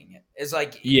not taking it. It's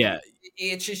like yeah,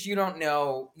 it's just you don't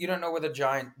know whether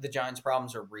the Giants'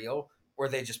 problems are real or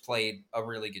they just played a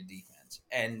really good defense.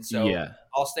 And so yeah,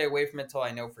 I'll stay away from it until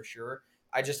I know for sure.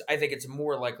 I think it's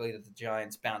more likely that the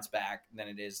Giants bounce back than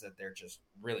it is that they're just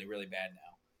really really bad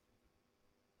now.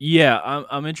 yeah.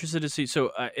 I'm interested to see.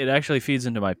 So it actually feeds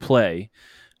into my play.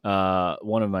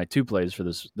 One of my 2 plays for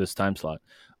this time slot.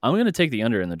 I'm going to take the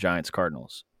under in the Giants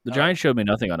Cardinals. The Oh, Giants showed me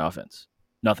nothing on offense.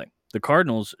 Nothing. The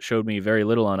Cardinals showed me very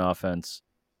little on offense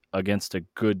against a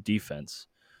good defense.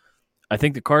 I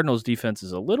think the Cardinals defense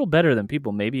is a little better than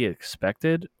people maybe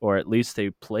expected, or at least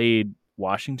they played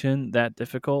Washington that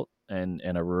difficult and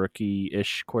a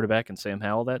rookie-ish quarterback and Sam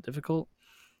Howell that difficult.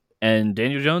 And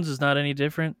Daniel Jones is not any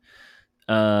different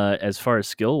as far as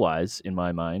skill wise in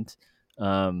my mind.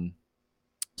 Um,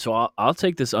 so I'll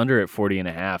take this under at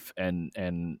 40.5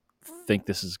 and think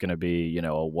this is going to be,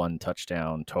 a 1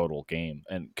 touchdown total game.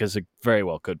 And because it very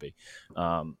well could be.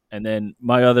 And then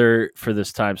my other for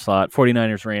this time slot,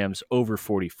 49ers Rams over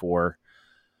 44.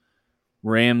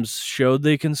 Rams showed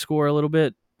they can score a little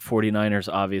bit. 49ers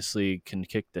obviously can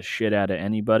kick the shit out of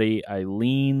anybody. I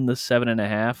lean the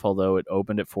 7.5, although it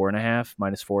opened at 4.5,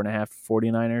 minus 4.5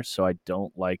 49ers. So I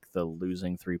don't like the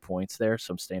losing 3 points there.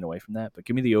 So I'm staying away from that. But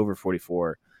give me the over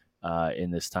 44 in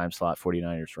this time slot,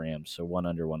 49ers Rams. So 1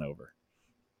 under, 1 over.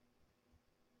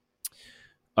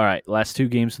 All right, last 2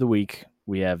 games of the week.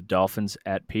 We have Dolphins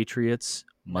at Patriots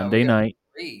no, we Monday got night.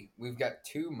 three. We've got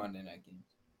two Monday night games.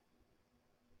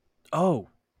 Oh,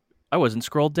 I wasn't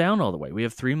scrolled down all the way. We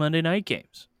have 3 Monday night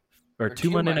games. Or Or 2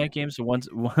 two Monday Monday. night games and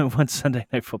one Sunday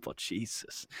night football.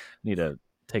 Jesus, I need to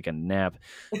take a nap.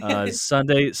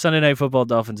 Sunday night football.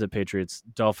 Dolphins at Patriots.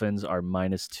 Dolphins are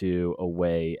 -2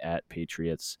 away at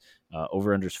Patriots.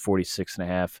 Over unders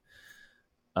 46.5.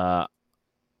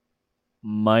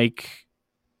 Mike.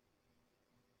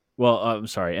 Well, I'm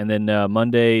sorry. And then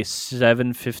Monday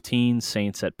 7:15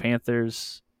 Saints at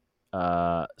Panthers.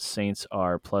 Saints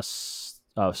are plus.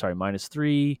 Oh, sorry,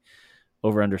 -3.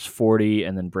 Over unders 40,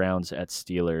 and then Browns at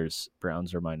Steelers.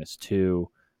 Browns are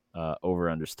 -2. Over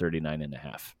unders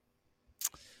 39.5.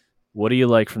 What do you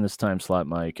like from this time slot,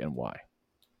 Mike, and why?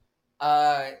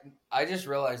 Uh, I just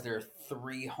realized there are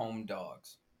three home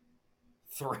dogs.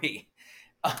 Three.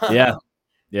 Yeah,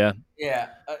 yeah. Yeah,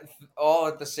 all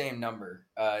at the same number,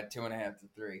 2.5 to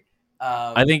 3.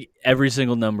 I Um, think every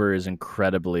single number is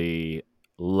incredibly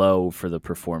low for the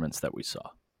performance that we saw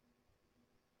from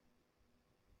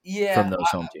yeah, those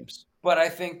home teams. but I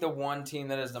think the one team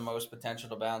that has the most potential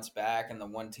to bounce back, and the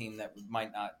one team that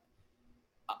might not.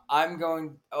 I'm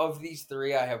going of these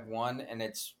three. I have one, and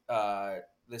it's the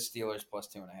Steelers plus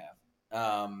 2.5.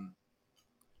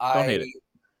 Don't hate I it.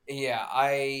 yeah,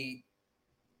 I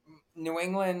New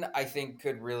England. I think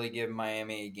could really give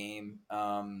Miami a game.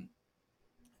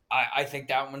 I think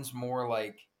that one's more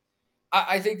like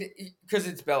I think because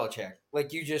it's Belichick.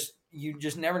 Like you just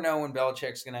never know when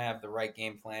Belichick's going to have the right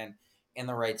game plan in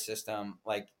the right system.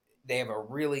 Like they have a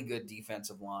really good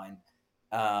defensive line,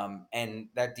 and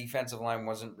that defensive line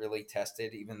wasn't really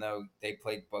tested, even though they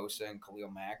played Bosa and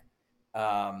Khalil Mack.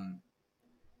 Um,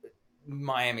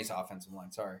 Miami's offensive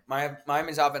line, sorry,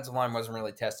 Miami's offensive line wasn't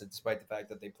really tested, despite the fact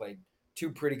that they played two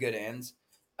pretty good ends.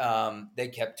 They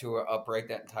kept Tua upright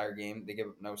that entire game. They gave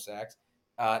up no sacks.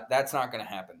 That's not going to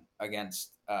happen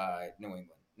against New England.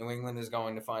 New England is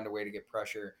going to find a way to get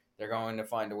pressure. They're going to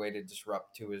find a way to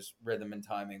disrupt Tua's rhythm and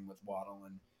timing with Waddle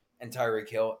and Tyreek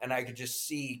Hill. And I could just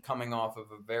see coming off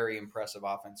of a very impressive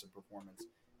offensive performance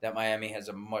that Miami has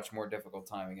a much more difficult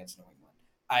time against New England.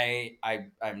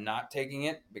 I'm not taking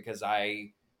it because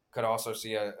I could also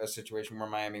see a situation where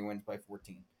Miami wins by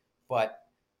 14. But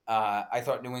I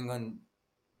thought New England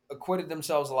acquitted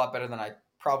themselves a lot better than I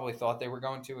probably thought they were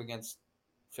going to against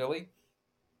Philly.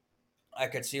 I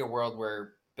could see a world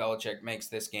where Belichick makes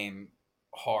this game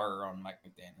horror on Mike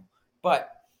McDaniel. But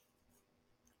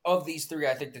of these three,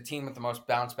 I think the team with the most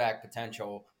bounce back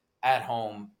potential at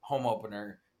home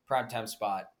opener, primetime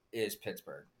spot is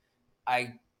Pittsburgh.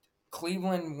 I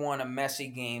Cleveland won a messy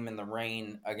game in the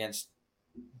rain against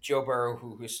Joe Burrow,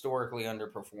 who historically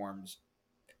underperforms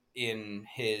in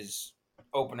his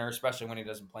opener, especially when he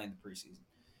doesn't play in the preseason.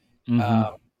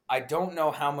 Mm-hmm. I don't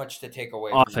know how much to take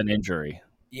away Off from. an injury.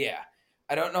 Yeah,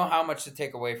 I don't know how much to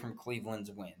take away from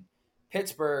Cleveland's win.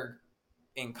 Pittsburgh,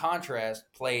 in contrast,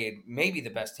 played maybe the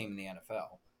best team in the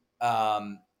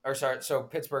NFL. Or sorry, so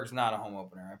Pittsburgh's not a home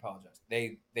opener. I apologize.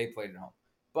 They played at home,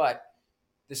 but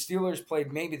the Steelers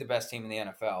played maybe the best team in the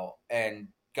NFL and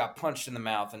got punched in the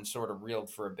mouth and sort of reeled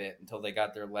for a bit until they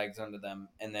got their legs under them,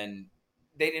 and then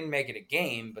they didn't make it a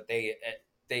game, but they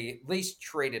at least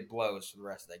traded blows for the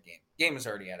rest of that game. Game was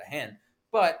already out of hand,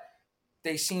 but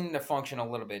they seem to function a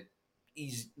little bit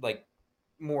easy, like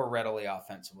more readily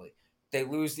offensively. They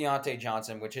lose Deontay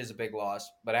Johnson, which is a big loss,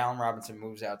 but Allen Robinson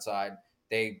moves outside.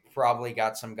 They probably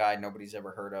got some guy nobody's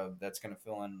ever heard of that's going to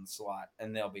fill in the slot,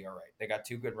 and they'll be all right. They got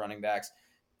two good running backs,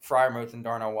 Fryermuth and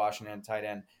Darnell Washington, tight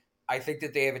end. I think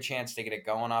that they have a chance to get it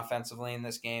going offensively in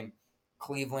this game.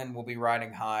 Cleveland will be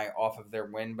riding high off of their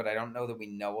win, but I don't know that we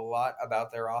know a lot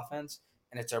about their offense.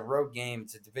 And it's a road game.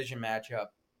 It's a division matchup.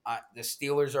 The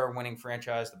Steelers are a winning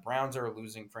franchise. The Browns are a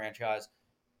losing franchise.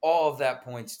 All of that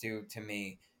points to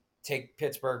me, take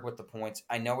Pittsburgh with the points.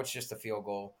 I know it's just a field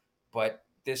goal, but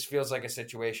this feels like a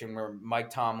situation where Mike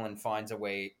Tomlin finds a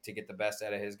way to get the best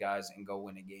out of his guys and go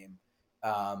win a game.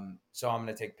 So I'm going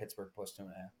to take Pittsburgh plus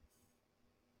 2.5.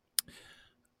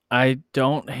 I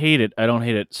don't hate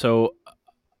it. So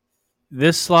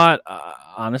this slot,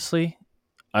 honestly,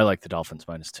 I like the Dolphins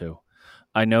 -2.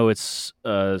 I know it's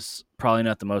probably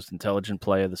not the most intelligent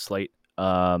play of the slate.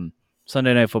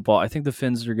 Sunday Night Football, I think the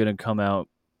Finns are going to come out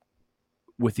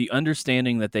with the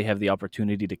understanding that they have the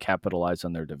opportunity to capitalize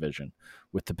on their division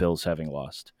with the Bills having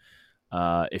lost.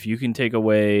 If you can take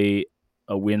away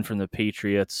a win from the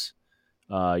Patriots,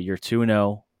 you're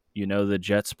 2-0. You know the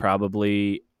Jets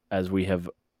probably, as we have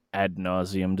ad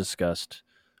nauseum discussed,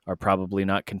 are probably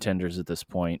not contenders at this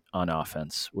point on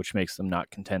offense, which makes them not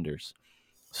contenders.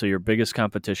 So your biggest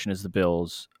competition is the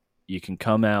Bills. You can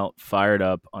come out fired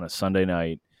up on a Sunday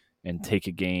night and take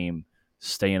a game,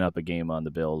 staying up a game on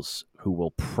the Bills, who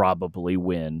will probably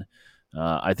win.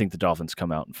 I think the Dolphins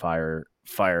come out and fire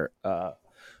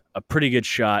a pretty good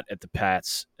shot at the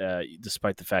Pats,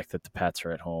 despite the fact that the Pats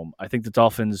are at home. I think the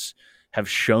Dolphins have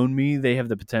shown me they have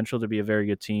the potential to be a very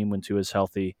good team when Tua is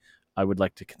healthy. I would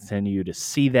like to continue to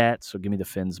see that, so give me the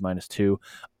Fins -2.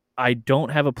 I don't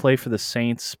have a play for the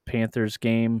Saints-Panthers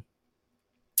game,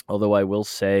 although I will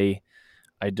say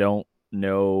I don't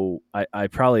know. I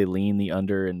probably lean the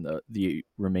under in the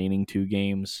remaining two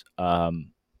games. I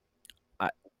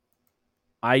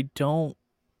don't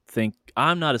think –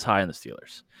 I'm not as high on the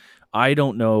Steelers. I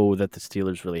don't know that the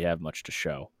Steelers really have much to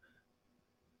show.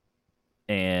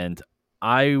 And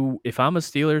if I'm a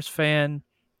Steelers fan,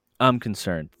 I'm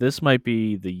concerned. This might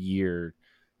be the year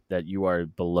that you are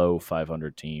below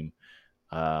 500 team.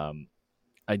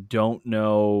 I don't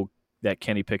know that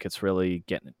Kenny Pickett's really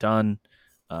getting it done.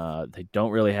 They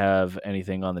don't really have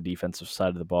anything on the defensive side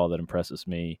of the ball that impresses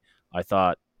me. I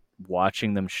thought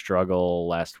watching them struggle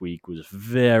last week was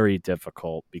very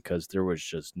difficult because there was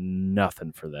just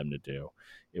nothing for them to do.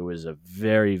 It was a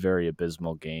very, very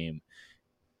abysmal game.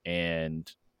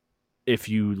 And if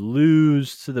you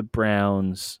lose to the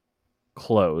Browns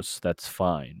close, that's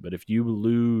fine. But if you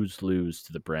lose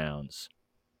to the Browns,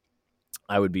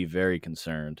 I would be very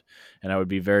concerned. And I would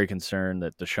be very concerned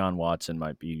that Deshaun Watson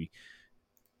might be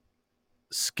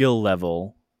skill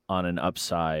level on an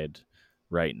upside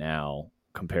right now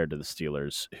compared to the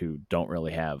Steelers, who don't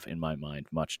really have, in my mind,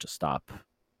 much to stop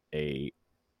a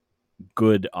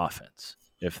good offense,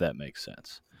 if that makes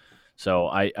sense. So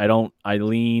I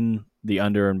lean the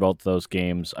under in both those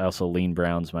games. I also lean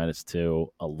Browns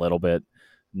 -2 a little bit.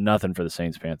 Nothing for the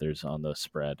Saints Panthers on the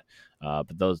spread,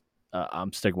 but those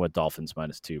I'm sticking with Dolphins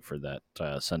 -2 for that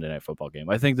Sunday Night Football game.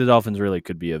 I think the Dolphins really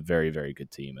could be a very, very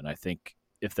good team, and I think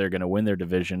if they're going to win their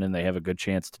division, and they have a good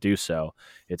chance to do so,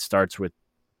 it starts with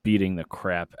beating the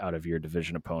crap out of your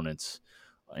division opponents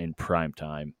in prime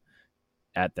time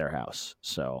at their house.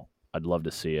 So I'd love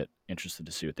to see it. Interested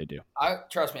to see what they do.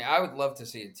 Trust me, I would love to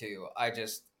see it too.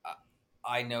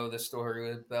 I know the story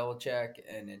with Belichick,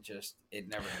 and it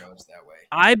never goes that way.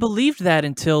 I believed that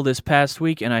until this past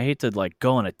week, and I hate to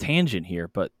go on a tangent here,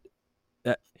 but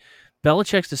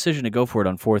Belichick's decision to go for it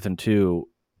on 4th and 2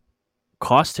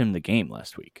 cost him the game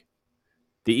last week.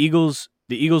 The Eagles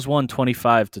won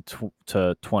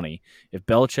 25-20. If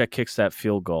Belichick kicks that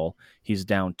field goal, he's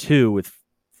down 2 with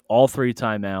all 3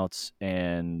 timeouts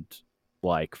and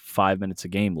 5 minutes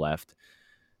of game left.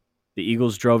 The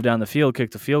Eagles drove down the field,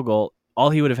 kicked a field goal.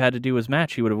 All he would have had to do was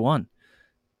match. He would have won.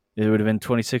 It would have been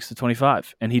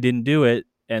 26-25, and he didn't do it.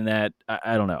 and that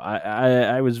I don't know.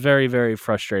 I was very, very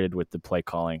frustrated with the play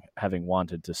calling, having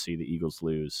wanted to see the Eagles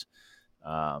lose.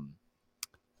 Um,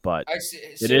 but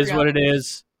it is what it Sirianni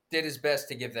is. did his best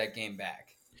to give that game back.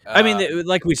 I mean,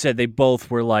 like we said, they both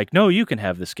were like, "No, you can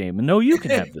have this game," and "No, you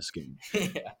can have this game."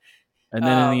 Yeah. And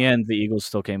then in the end, the Eagles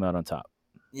still came out on top.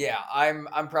 Yeah,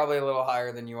 I'm probably a little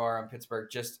higher than you are on Pittsburgh.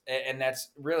 And that's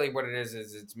really what it is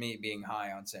it's me being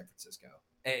high on San Francisco.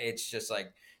 It's just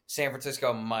like San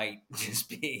Francisco might just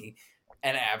be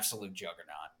an absolute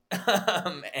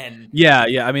juggernaut. And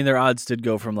Yeah. I mean, their odds did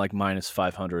go from like minus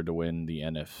 500 to win the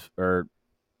NF, or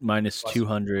minus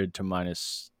 200 to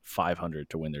minus 500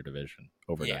 to win their division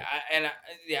overnight.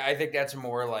 I think that's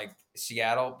more like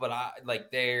Seattle, but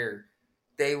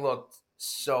they looked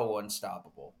so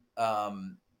unstoppable.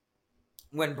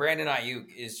 When Brandon Ayuk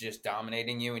is just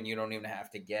dominating you and you don't even have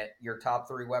to get your top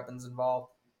three weapons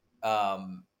involved,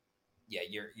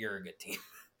 you're a good team.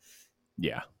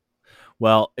 Yeah.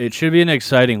 Well, it should be an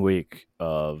exciting week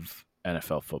of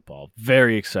NFL football.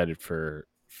 Very excited for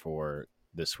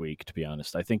this week, to be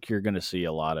honest. I think you're going to see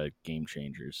a lot of game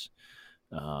changers,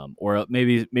 or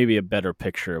maybe a better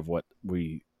picture of what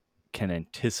we can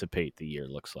anticipate the year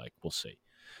looks like. We'll see.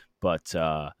 But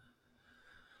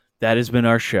that has been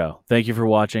our show. Thank you for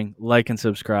watching. Like and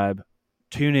subscribe.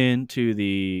 Tune in to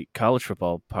the college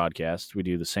football podcast. We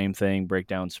do the same thing, break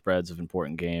down spreads of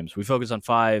important games. We focus on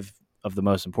 5 of the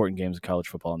most important games of college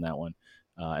football in that one,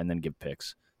 and then give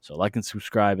picks. So like and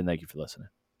subscribe, and thank you for listening.